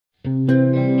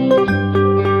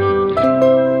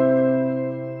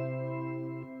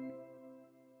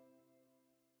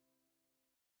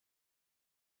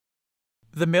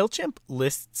The MailChimp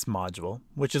Lists module,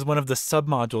 which is one of the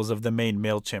submodules of the main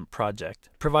MailChimp project,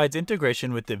 provides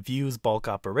integration with the Views Bulk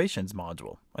Operations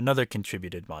module, another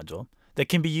contributed module, that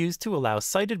can be used to allow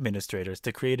site administrators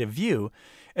to create a view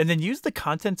and then use the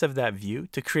contents of that view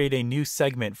to create a new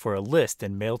segment for a list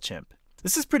in MailChimp.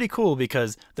 This is pretty cool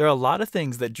because there are a lot of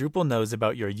things that Drupal knows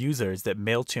about your users that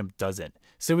MailChimp doesn't,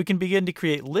 so we can begin to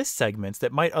create list segments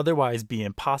that might otherwise be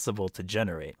impossible to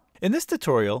generate. In this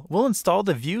tutorial, we'll install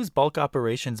the Views Bulk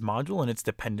Operations module and its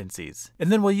dependencies,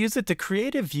 and then we'll use it to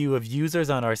create a view of users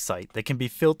on our site that can be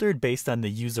filtered based on the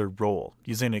user role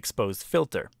using an exposed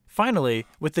filter. Finally,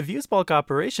 with the Views Bulk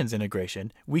Operations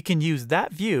integration, we can use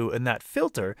that view and that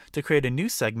filter to create a new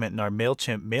segment in our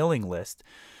MailChimp mailing list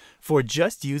for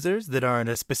just users that are in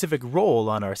a specific role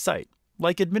on our site,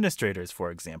 like administrators,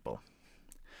 for example.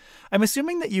 I'm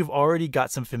assuming that you've already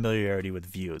got some familiarity with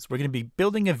views. We're going to be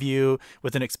building a view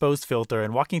with an exposed filter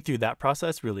and walking through that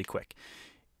process really quick.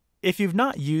 If you've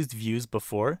not used views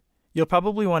before, you'll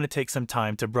probably want to take some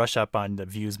time to brush up on the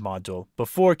views module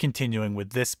before continuing with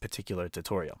this particular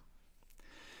tutorial.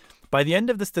 By the end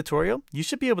of this tutorial, you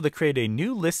should be able to create a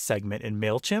new list segment in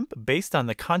MailChimp based on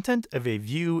the content of a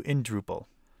view in Drupal.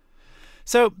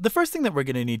 So the first thing that we're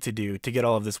going to need to do to get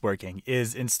all of this working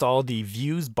is install the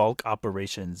Views Bulk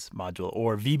Operations module,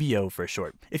 or VBO for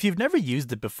short. If you've never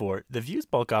used it before, the Views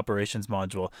Bulk Operations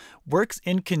module works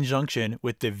in conjunction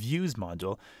with the Views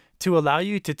module to allow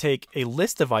you to take a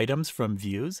list of items from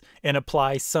views and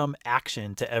apply some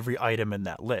action to every item in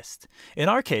that list. In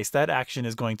our case, that action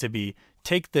is going to be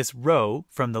take this row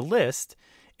from the list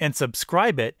and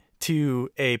subscribe it to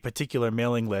a particular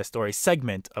mailing list or a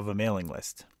segment of a mailing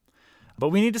list. But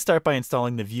we need to start by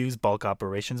installing the Views Bulk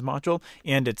Operations module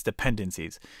and its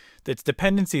dependencies. Its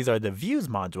dependencies are the Views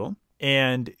module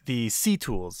and the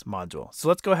CTools module. So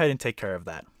let's go ahead and take care of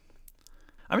that.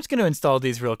 I'm just going to install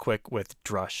these real quick with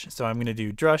drush. So I'm going to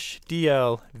do drush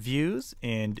dl views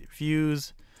and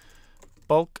views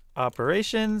bulk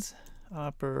operations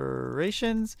and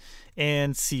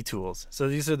CTools. So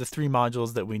these are the three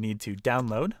modules that we need to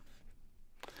download.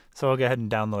 So I'll go ahead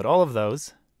and download all of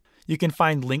those. You can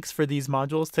find links for these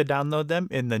modules to download them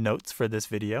in the notes for this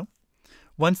video.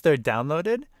 Once they're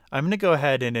downloaded, I'm going to go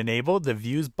ahead and enable the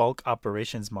Views Bulk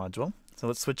Operations module. So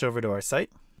let's switch over to our site.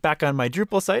 Back on my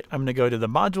Drupal site, I'm going to go to the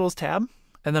Modules tab,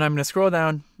 and then I'm going to scroll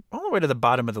down all the way to the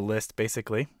bottom of the list,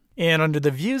 basically. And under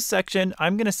the Views section,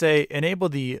 I'm going to say enable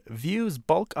the Views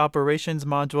Bulk Operations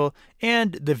module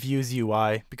and the Views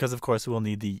UI, because of course we'll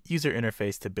need the user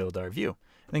interface to build our view.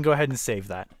 And then go ahead and save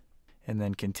that, and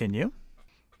then continue.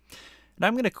 And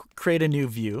I'm going to create a new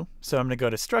view. So I'm going to go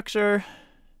to Structure,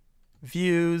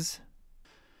 Views,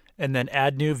 and then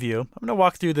Add New View. I'm going to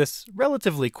walk through this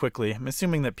relatively quickly. I'm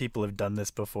assuming that people have done this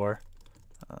before.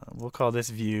 We'll call this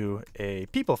view a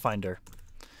People Finder.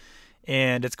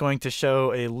 And it's going to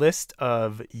show a list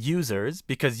of users,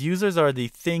 because users are the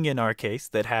thing in our case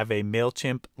that have a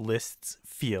MailChimp lists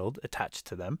field attached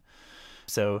to them.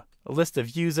 So a list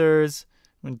of users,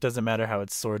 it doesn't matter how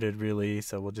it's sorted really,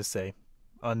 so we'll just say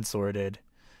unsorted.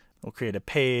 We'll create a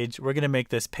page. We're going to make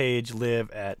this page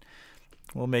live at,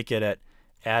 we'll make it at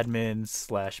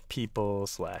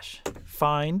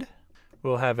admin/people/find.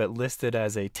 We'll have it listed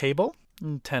as a table.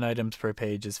 10 items per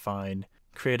page is fine.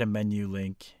 Create a menu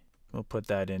link. We'll put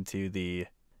that into the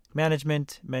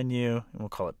management menu, and we'll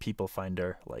call it People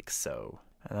Finder, like so.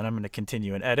 And then I'm going to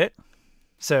continue and edit.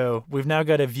 So we've now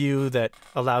got a view that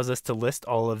allows us to list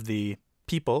all of the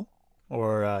people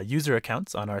or user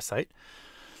accounts on our site.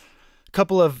 A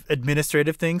couple of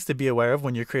administrative things to be aware of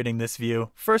when you're creating this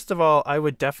view. First of all, I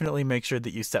would definitely make sure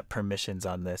that you set permissions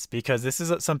on this, because this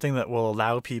is something that will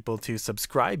allow people to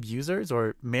subscribe users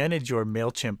or manage your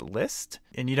MailChimp list,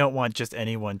 and you don't want just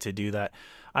anyone to do that.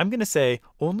 I'm going to say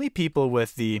only people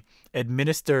with the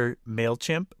administer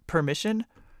MailChimp permission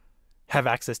have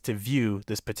access to view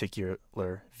this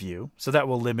particular view. So that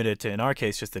will limit it to, in our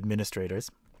case, just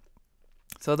administrators.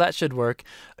 So that should work.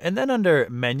 And then under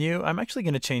menu, I'm actually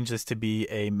going to change this to be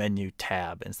a menu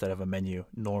tab instead of a menu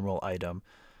normal item,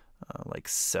 like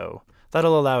so.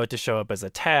 That'll allow it to show up as a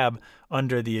tab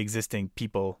under the existing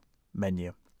people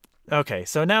menu. Okay,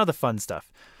 so now the fun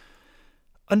stuff.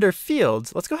 Under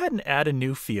fields, let's go ahead and add a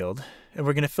new field. And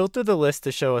we're going to filter the list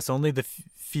to show us only the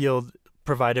field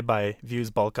provided by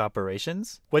Views Bulk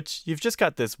Operations, which you've just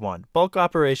got this one. Bulk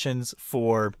Operations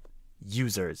for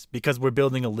users, because we're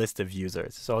building a list of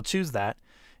users. So I'll choose that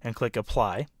and click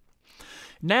Apply.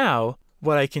 Now,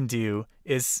 what I can do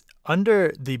is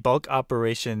under the Bulk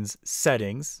Operations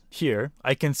settings here,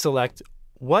 I can select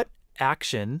what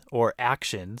action or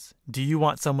actions do you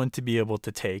want someone to be able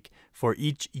to take for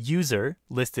each user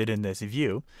listed in this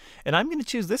view? And I'm going to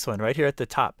choose this one right here at the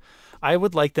top. I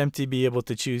would like them to be able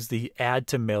to choose the Add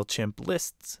to MailChimp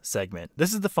Lists segment.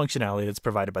 This is the functionality that's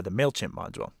provided by the MailChimp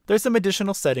module. There's some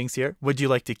additional settings here. Would you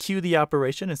like to queue the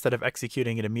operation instead of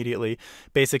executing it immediately?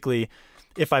 Basically,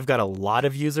 if I've got a lot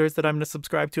of users that I'm going to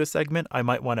subscribe to a segment, I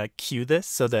might want to queue this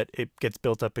so that it gets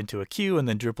built up into a queue and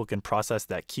then Drupal can process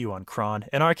that queue on cron.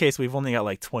 In our case, we've only got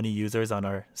like 20 users on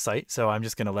our site, so I'm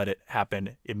just going to let it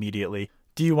happen immediately.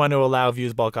 Do you want to allow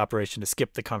views bulk operation to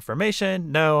skip the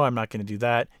confirmation? No, I'm not going to do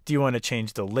that. Do you want to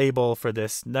change the label for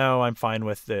this? No, I'm fine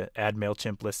with the add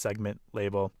MailChimp list segment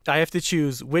label. I have to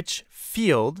choose which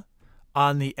field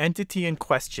on the entity in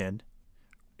question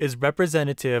is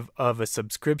representative of a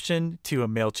subscription to a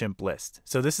MailChimp list.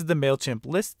 So this is the MailChimp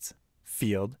lists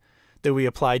field that we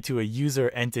applied to a user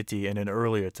entity in an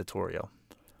earlier tutorial.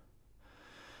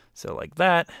 So like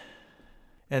that.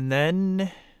 And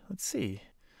then, let's see.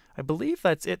 I believe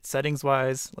that's it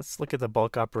settings-wise. Let's look at the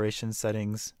bulk operations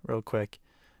settings real quick.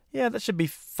 Yeah, that should be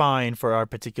fine for our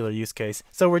particular use case.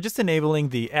 So we're just enabling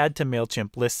the Add to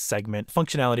MailChimp List segment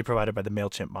functionality provided by the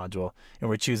MailChimp module. And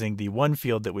we're choosing the one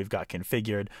field that we've got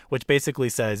configured, which basically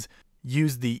says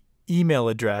use the email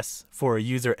address for a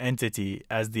user entity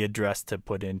as the address to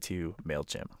put into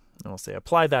MailChimp. And we'll say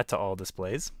apply that to all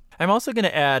displays. I'm also going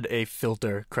to add a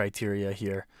filter criteria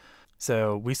here.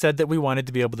 So we said that we wanted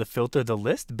to be able to filter the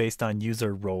list based on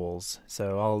user roles.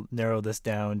 So I'll narrow this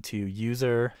down to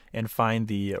user and find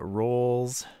the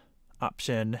roles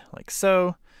option like so.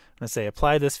 I'm going to say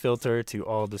apply this filter to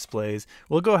all displays.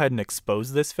 We'll go ahead and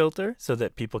expose this filter so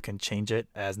that people can change it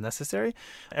as necessary.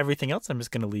 Everything else I'm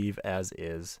just going to leave as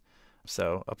is.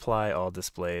 So apply all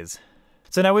displays.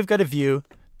 So now we've got a view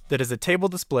that is a table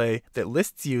display that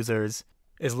lists users,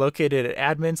 is located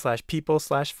at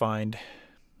admin/people/find.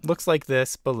 Looks like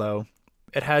this below.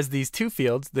 It has these two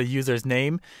fields, the user's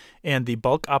name and the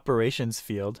bulk operations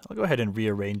field. I'll go ahead and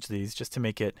rearrange these just to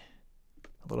make it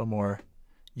a little more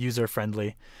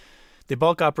user-friendly. The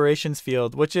bulk operations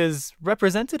field, which is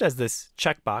represented as this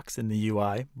checkbox in the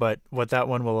UI, but what that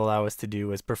one will allow us to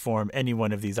do is perform any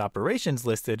one of these operations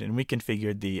listed, and we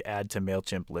configured the Add to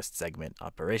MailChimp List segment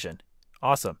operation.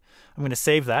 Awesome. I'm going to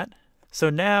save that. So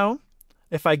now,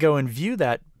 if I go and view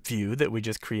that view that we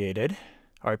just created,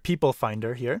 our people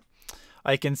finder here,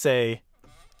 I can say,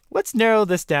 let's narrow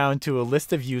this down to a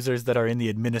list of users that are in the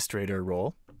administrator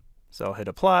role. So I'll hit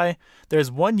apply. There's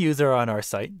one user on our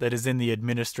site that is in the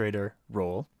administrator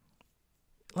role.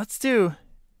 In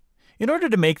order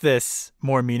to make this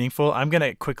more meaningful, I'm going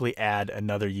to quickly add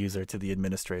another user to the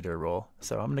administrator role.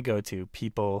 So I'm going to go to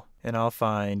people and I'll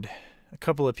find a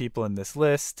couple of people in this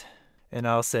list and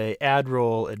I'll say add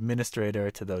role administrator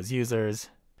to those users.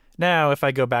 Now, if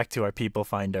I go back to our people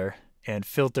finder and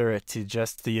filter it to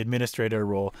just the administrator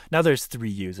role, now there's 3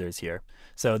 users here.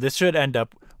 So this should end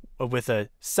up with a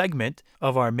segment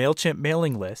of our MailChimp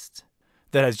mailing list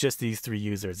that has just these 3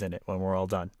 users in it when we're all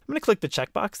done. I'm going to click the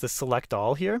checkbox to select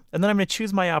all here, and then I'm going to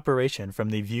choose my operation from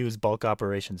the Views Bulk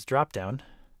Operations dropdown.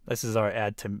 This is our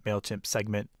Add to MailChimp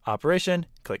segment operation.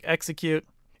 Click Execute.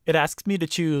 It asks me to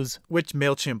choose which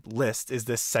MailChimp list is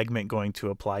this segment going to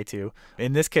apply to.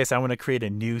 In this case, I want to create a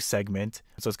new segment.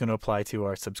 So it's going to apply to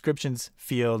our subscriptions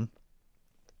field,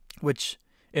 which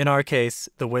in our case,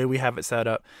 the way we have it set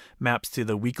up maps to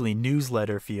the weekly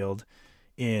newsletter field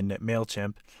in MailChimp.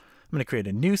 I'm going to create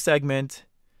a new segment.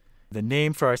 The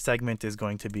name for our segment is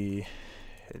going to be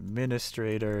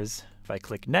administrators. If I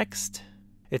click next,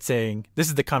 it's saying this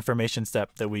is the confirmation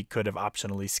step that we could have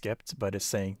optionally skipped, but it's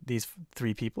saying these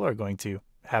 3 people are going to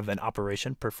have an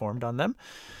operation performed on them.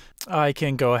 I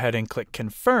can go ahead and click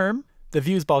confirm. The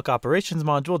Views Bulk Operations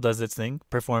module does its thing,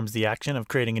 performs the action of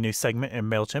creating a new segment in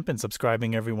MailChimp and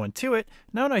subscribing everyone to it.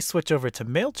 Now when I switch over to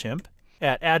MailChimp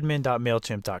at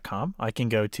admin.mailchimp.com, I can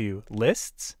go to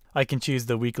lists. I can choose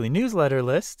the weekly newsletter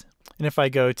list. And if I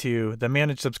go to the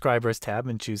Manage Subscribers tab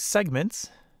and choose segments,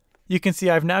 you can see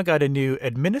I've now got a new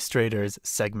administrators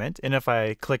segment. And if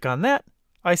I click on that,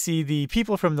 I see the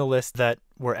people from the list that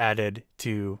were added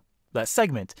to that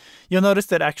segment. You'll notice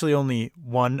that actually only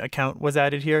one account was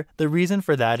added here. The reason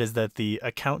for that is that the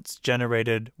accounts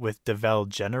generated with devel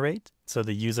generate, so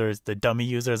the users, the dummy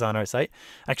users on our site,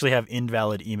 actually have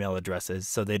invalid email addresses,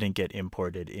 so they didn't get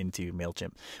imported into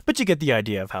MailChimp. But you get the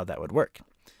idea of how that would work.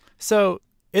 So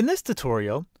in this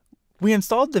tutorial, we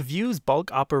installed the Views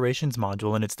Bulk Operations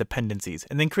module and its dependencies,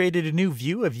 and then created a new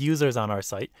view of users on our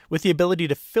site with the ability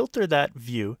to filter that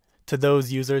view to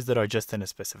those users that are just in a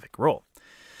specific role.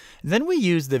 Then we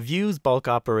use the Views Bulk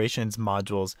Operations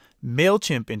module's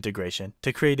MailChimp integration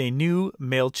to create a new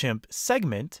MailChimp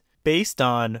segment based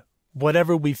on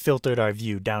whatever we filtered our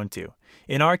view down to.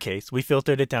 In our case, we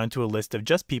filtered it down to a list of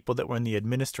just people that were in the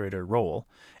administrator role,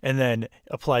 and then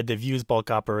applied the Views Bulk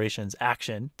Operations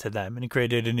action to them and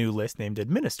created a new list named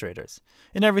administrators.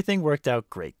 And everything worked out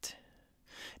great.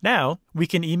 Now, we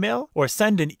can email or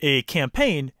send a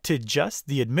campaign to just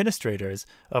the administrators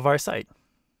of our site.